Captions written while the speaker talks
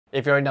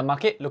If you're in the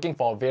market looking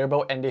for a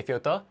variable ND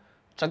filter,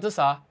 chances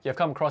are you've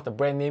come across the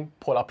brand name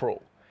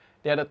Polarpro.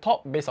 They are the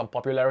top based on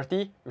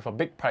popularity with a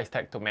big price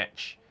tag to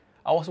match.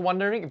 I was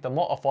wondering if the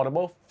more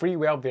affordable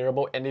Freewell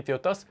Variable ND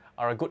filters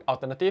are a good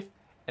alternative,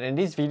 and in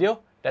this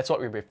video, that's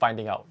what we'll be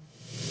finding out.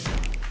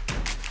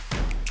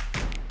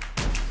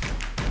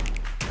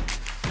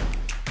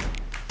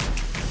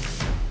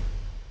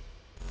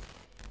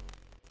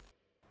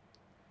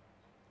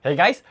 Hey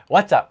guys,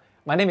 what's up?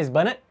 My name is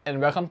Bernard and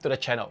welcome to the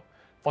channel.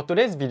 For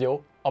today's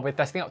video, I'll be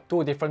testing out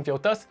two different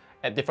filters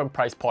at different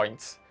price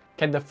points.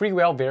 Can the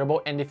Freewell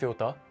Variable ND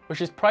filter,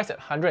 which is priced at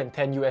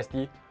 110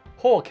 USD,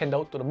 hold a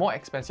candle to the more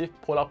expensive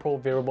Polarpro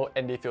Variable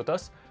ND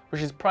filters,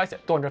 which is priced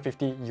at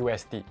 250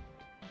 USD?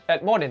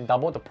 At more than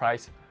double the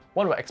price,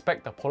 one would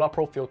expect the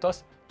Polarpro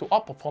filters to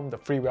outperform the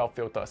Freewell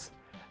filters.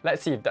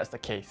 Let's see if that's the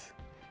case.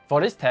 For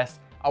this test,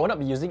 I will not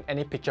be using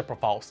any picture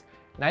profiles,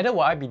 neither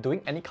will I be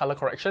doing any color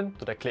correction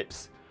to the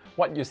clips.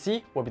 What you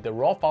see will be the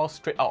raw files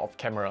straight out of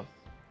camera.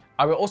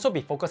 I will also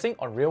be focusing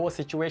on real-world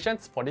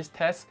situations for this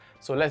test,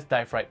 so let's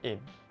dive right in.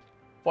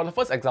 For the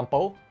first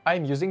example, I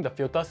am using the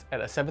filters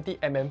at a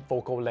 70mm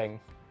focal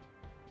length.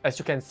 As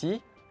you can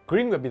see,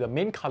 green will be the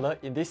main color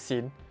in this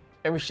scene,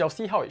 and we shall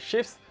see how it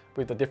shifts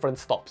with the different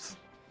stops.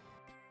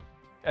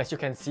 As you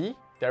can see,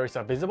 there is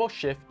a visible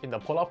shift in the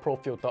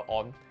Polarpro filter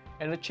on,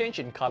 and the change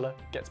in color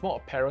gets more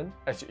apparent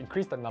as you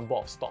increase the number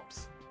of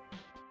stops.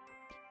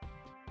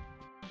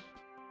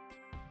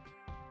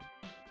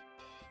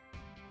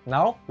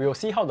 Now, we will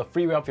see how the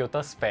Freewell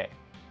filters fare.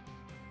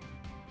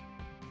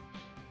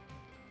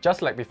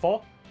 Just like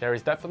before, there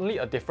is definitely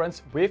a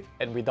difference with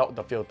and without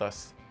the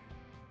filters.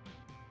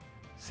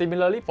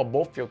 Similarly for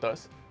both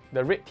filters,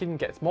 the red tint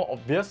gets more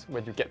obvious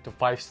when you get to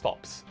 5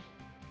 stops.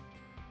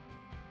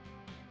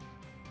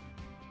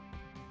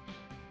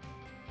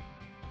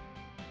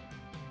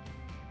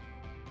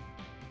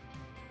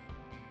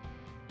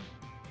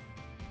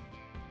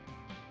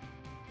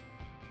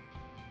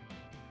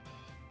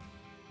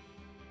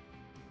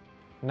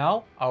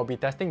 Now, I will be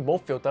testing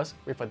both filters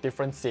with a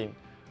different scene,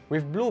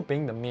 with blue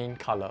being the main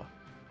color.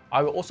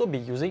 I will also be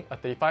using a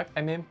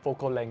 35mm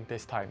focal length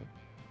this time.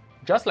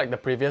 Just like the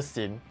previous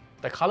scene,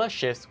 the color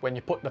shifts when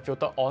you put the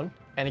filter on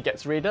and it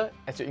gets redder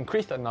as you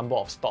increase the number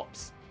of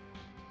stops.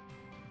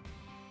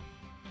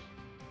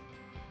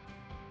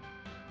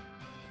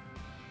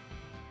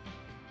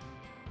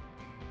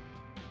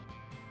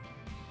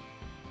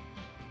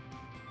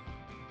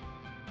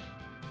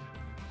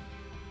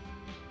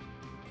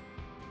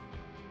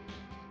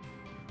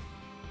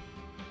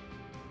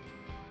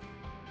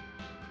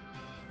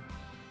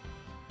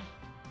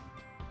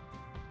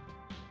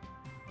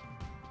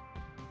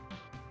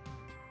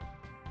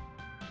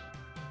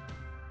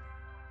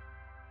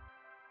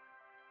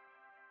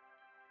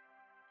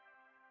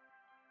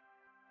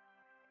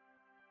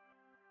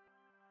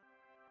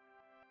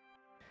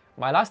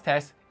 My last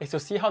test is to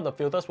see how the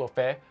filters will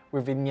fare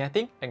with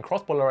vignetting and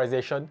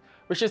cross-polarization,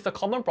 which is the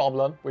common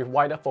problem with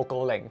wider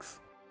focal lengths.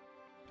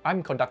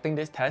 I'm conducting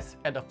this test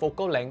at a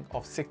focal length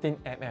of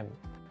 16mm.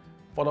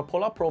 For the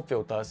Polarpro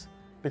filters,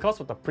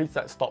 because of the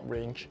preset stop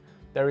range,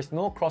 there is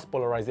no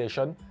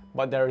cross-polarization,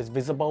 but there is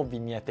visible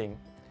vignetting.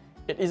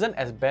 It isn't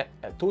as bad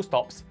at 2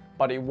 stops,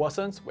 but it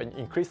worsens when you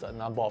increase the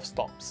number of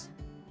stops.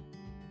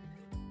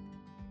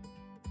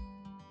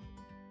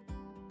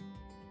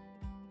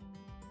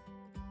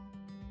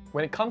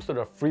 When it comes to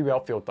the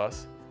Freewell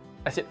filters,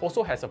 as it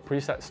also has a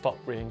preset stop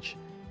range,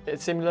 it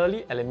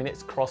similarly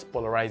eliminates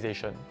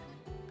cross-polarization.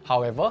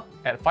 However,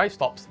 at 5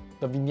 stops,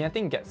 the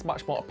vignetting gets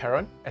much more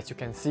apparent as you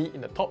can see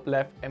in the top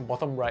left and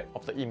bottom right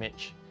of the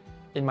image.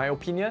 In my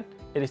opinion,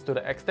 it is to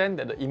the extent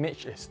that the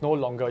image is no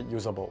longer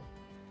usable.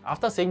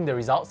 After seeing the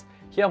results,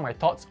 here are my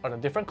thoughts on the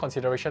different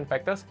consideration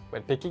factors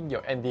when picking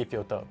your ND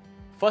filter.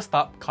 First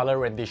up, color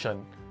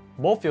rendition.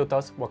 Both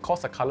filters will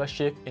cause a color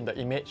shift in the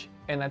image,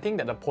 and I think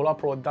that the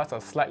Polarpro does a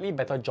slightly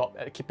better job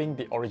at keeping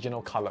the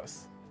original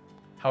colors.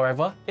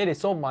 However, it is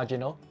so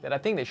marginal that I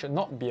think they should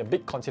not be a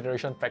big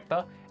consideration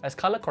factor, as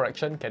color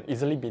correction can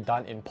easily be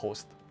done in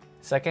post.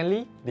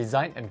 Secondly,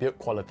 design and build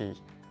quality.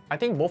 I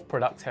think both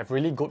products have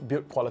really good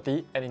build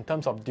quality, and in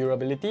terms of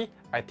durability,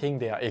 I think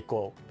they are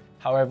equal.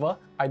 However,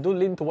 I do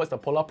lean towards the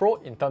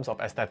Polarpro in terms of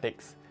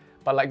aesthetics.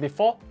 But like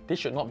before, this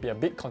should not be a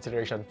big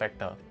consideration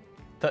factor.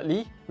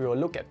 Thirdly, we will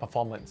look at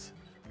performance.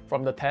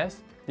 From the test,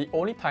 the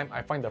only time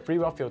I find the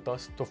Freewell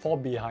filters to fall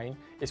behind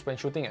is when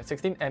shooting at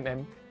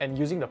 16mm and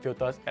using the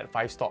filters at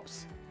 5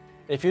 stops.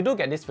 If you do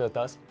get these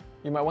filters,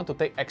 you might want to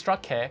take extra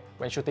care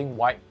when shooting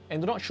wide and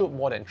do not shoot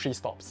more than 3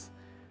 stops.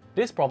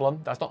 This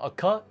problem does not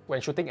occur when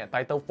shooting at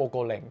tighter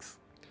focal lengths.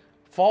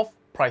 Fourth,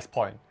 price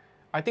point.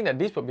 I think that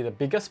this will be the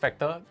biggest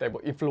factor that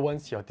will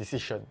influence your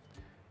decision.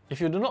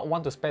 If you do not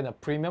want to spend a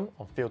premium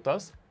on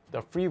filters,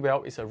 the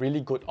Freewell is a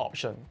really good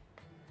option.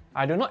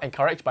 I do not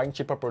encourage buying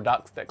cheaper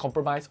products that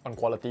compromise on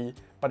quality,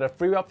 but the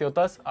Freewell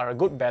filters are a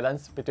good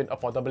balance between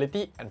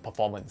affordability and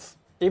performance.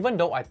 Even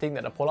though I think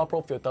that the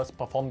Polarpro filters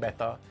perform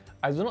better,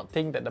 I do not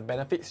think that the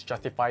benefits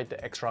justify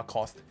the extra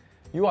cost.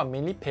 You are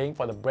mainly paying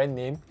for the brand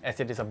name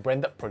as it is a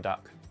branded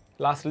product.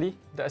 Lastly,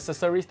 the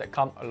accessories that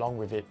come along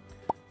with it.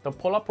 The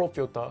Polarpro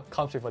filter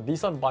comes with a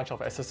decent bunch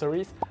of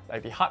accessories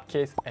like the hard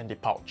case and the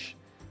pouch.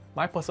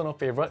 My personal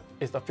favourite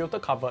is the filter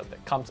cover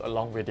that comes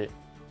along with it.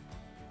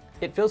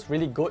 It feels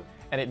really good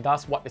and it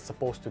does what it's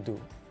supposed to do.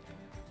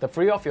 The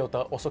Freewell filter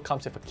also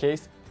comes with a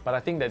case, but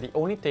I think that the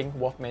only thing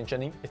worth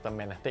mentioning is the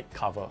magnetic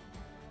cover.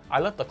 I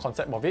love the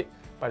concept of it,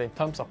 but in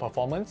terms of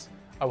performance,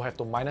 I will have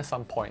to minus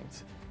some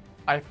points.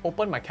 I've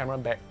opened my camera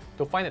bag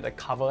to find that the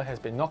cover has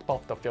been knocked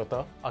off the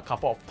filter a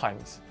couple of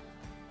times.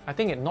 I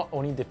think it not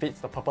only defeats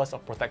the purpose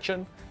of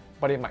protection,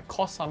 but it might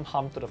cause some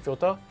harm to the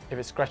filter if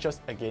it scratches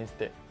against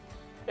it.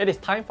 It is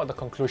time for the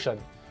conclusion.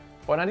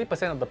 For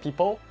 90% of the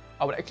people,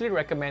 I would actually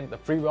recommend the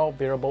Freewell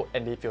Variable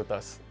ND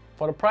filters.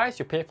 For the price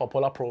you pay for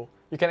Polarpro,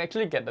 you can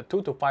actually get the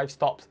 2 to 5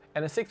 stops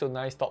and the 6 to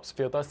 9 stops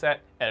filter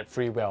set at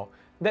Freewell.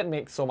 That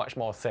makes so much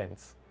more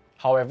sense.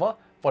 However,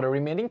 for the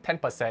remaining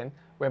 10%,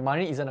 where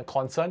money isn't a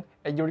concern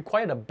and you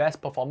require the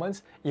best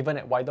performance even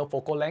at wider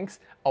focal lengths,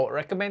 I would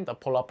recommend the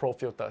Polarpro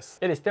filters.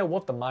 It is still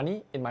worth the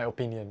money in my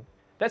opinion.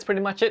 That's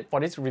pretty much it for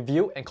this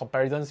review and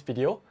comparisons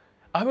video.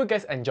 I hope you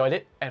guys enjoyed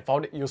it and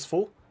found it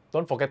useful.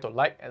 Don't forget to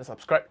like and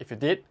subscribe if you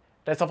did.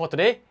 That's all for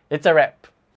today. It's a wrap.